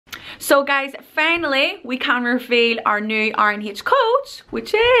So guys, finally we can reveal our new RNH coach,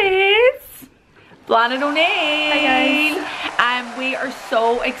 which is Blanaid O'Neill. Hi guys. We are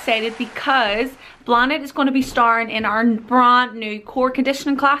so excited because Blanaid is going to be starring in our brand new core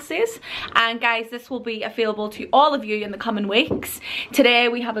conditioning classes, and guys, this will be available to all of you in the coming weeks. Today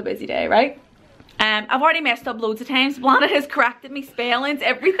we have a busy day, right? I've already messed up loads of times. Blanaid has corrected me spellings,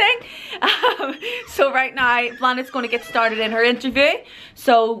 everything. So right now Blanaid's going to get started in her interview,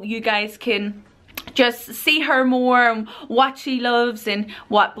 so you guys can just see her more and what she loves and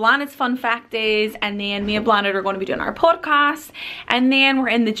what Blanaid's fun fact is. And then me and Blanaid are going to be doing our podcast, and then we're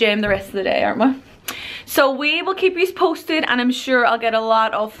in the gym the rest of the day, aren't we? So we will keep you posted, and I'm sure I'll get a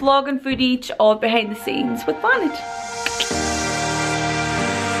lot of vlogging footage of behind the scenes with Blanaid.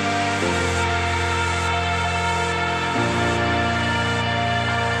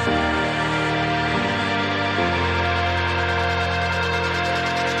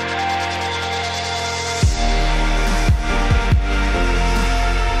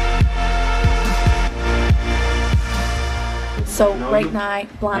 So right now,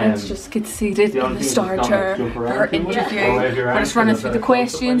 Blanaid's just get seated in the star chair for her interview. We're just running through the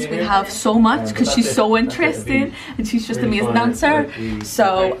questions. We have so much because she's so interested and she's just an amazing dancer.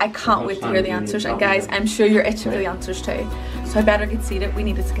 So I can't wait to hear the answers. And guys, I'm sure you're itching for the answers too. So I better get seated. We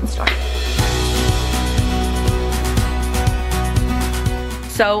need to get started.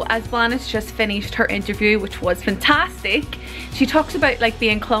 So as Blanaid's just finished her interview, which was fantastic, she talks about like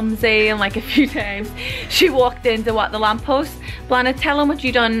being clumsy, and like a few times she walked into the lamppost. Blanaid, tell them what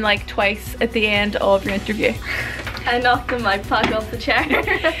you done like twice at the end of your interview. I knocked the mic back off the chair.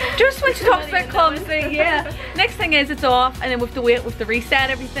 Just when she talks about clumsy, yeah. Next thing is it's off, and then we have to wait, we have to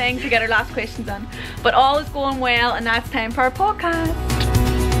reset everything to get our last questions on. But all is going well, and now it's time for our podcast.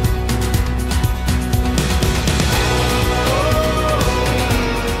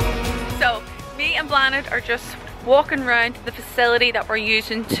 So me and Blanaid are just walking around to the facility that we're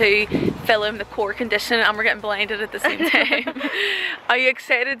using to film the core conditioning, and we're getting blinded at the same time. Are you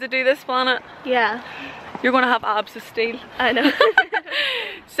excited to do this, Blanaid? Yeah. You're gonna have abs of steel. I know.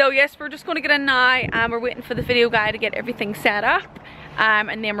 So yes, we're just gonna get in now, and we're waiting for the video guy to get everything set up,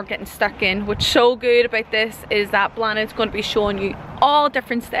 and then we're getting stuck in. What's so good about this is that Blanaid's going to be showing you all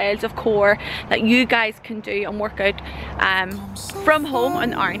different styles of core that you guys can do and work out from home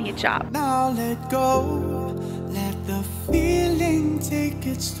on the RNH app. Now let go, let the feeling take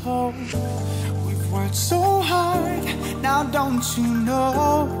its toll. We've worked so hard, now don't you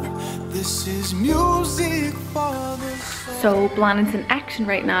know this is music for the soul. So Blanaid's in action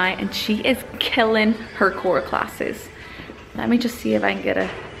right now, and she is killing her core classes. Let me just see if I can get I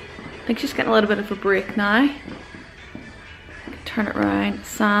think she's getting a little bit of a break now. Turn it around.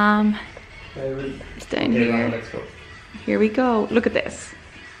 Sam is down here. Let's go. Here we go. Look at this.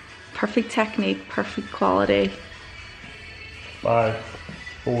 Perfect technique, perfect quality. 5,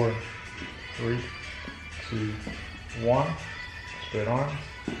 4, 3, 2, 1. Straight arms.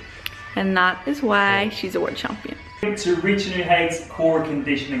 And that is why she's a world champion. To Reach New Heights core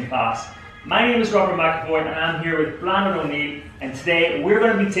conditioning class. My name is Robert McAvoy, and I'm here with Blanaid O'Neill, and today we're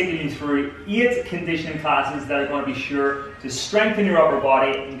going to be taking you through 8 conditioning classes that are going to be sure to strengthen your upper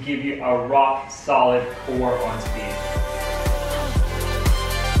body and give you a rock solid core on stage.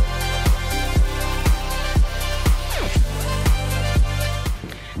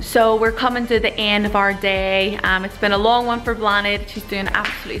 So we're coming to the end of our day. It's been a long one for Blanaid. She's doing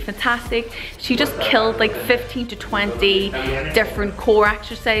absolutely fantastic. She just killed like 15 to 20 different core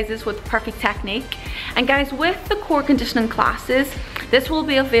exercises with perfect technique. And guys, with the core conditioning classes, this will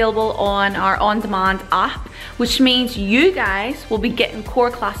be available on our on-demand app, which means you guys will be getting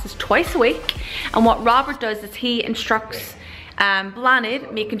core classes twice a week. And what Robert does is he instructs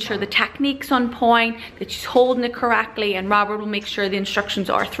Blanaid, making sure the technique's on point, that she's holding it correctly, and Robert will make sure the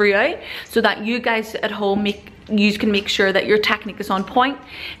instructions are throughout, so that you guys at home you can make sure that your technique is on point,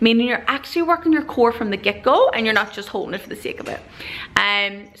 meaning you're actually working your core from the get-go and you're not just holding it for the sake of it.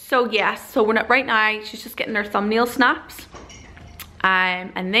 So yes, so we're not right now, she's just getting her thumbnail snaps,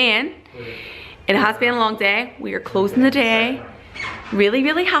 and then it has been a long day. We are closing the day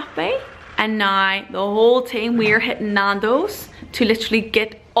really happy. And now the whole team, we are hitting Nando's to literally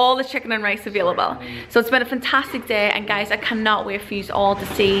get all the chicken and rice available. So it's been a fantastic day, and guys, I cannot wait for you all to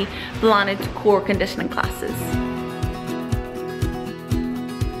see Blanaid's core conditioning classes.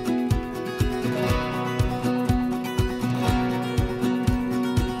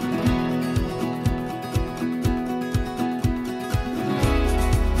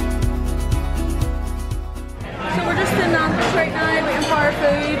 So we're just in Nando's right now, waiting for our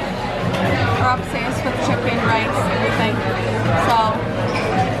food. We're obsessed with chicken, rice, everything. So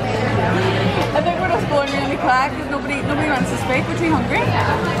quiet because nobody wants to speak. We're too hungry.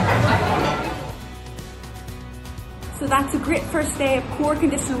 So that's a great first day of core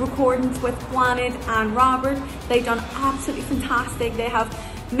conditioning recordings with Blanaid and Robert. They've done absolutely fantastic. They have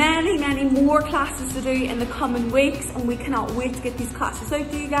many more classes to do in the coming weeks, and we cannot wait to get these classes out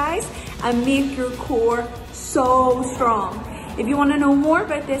to you guys and make your core so strong. If you want to know more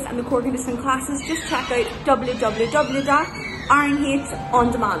about this and the core conditioning classes, just check out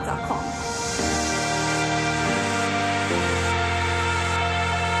www.ironhatondemand.com.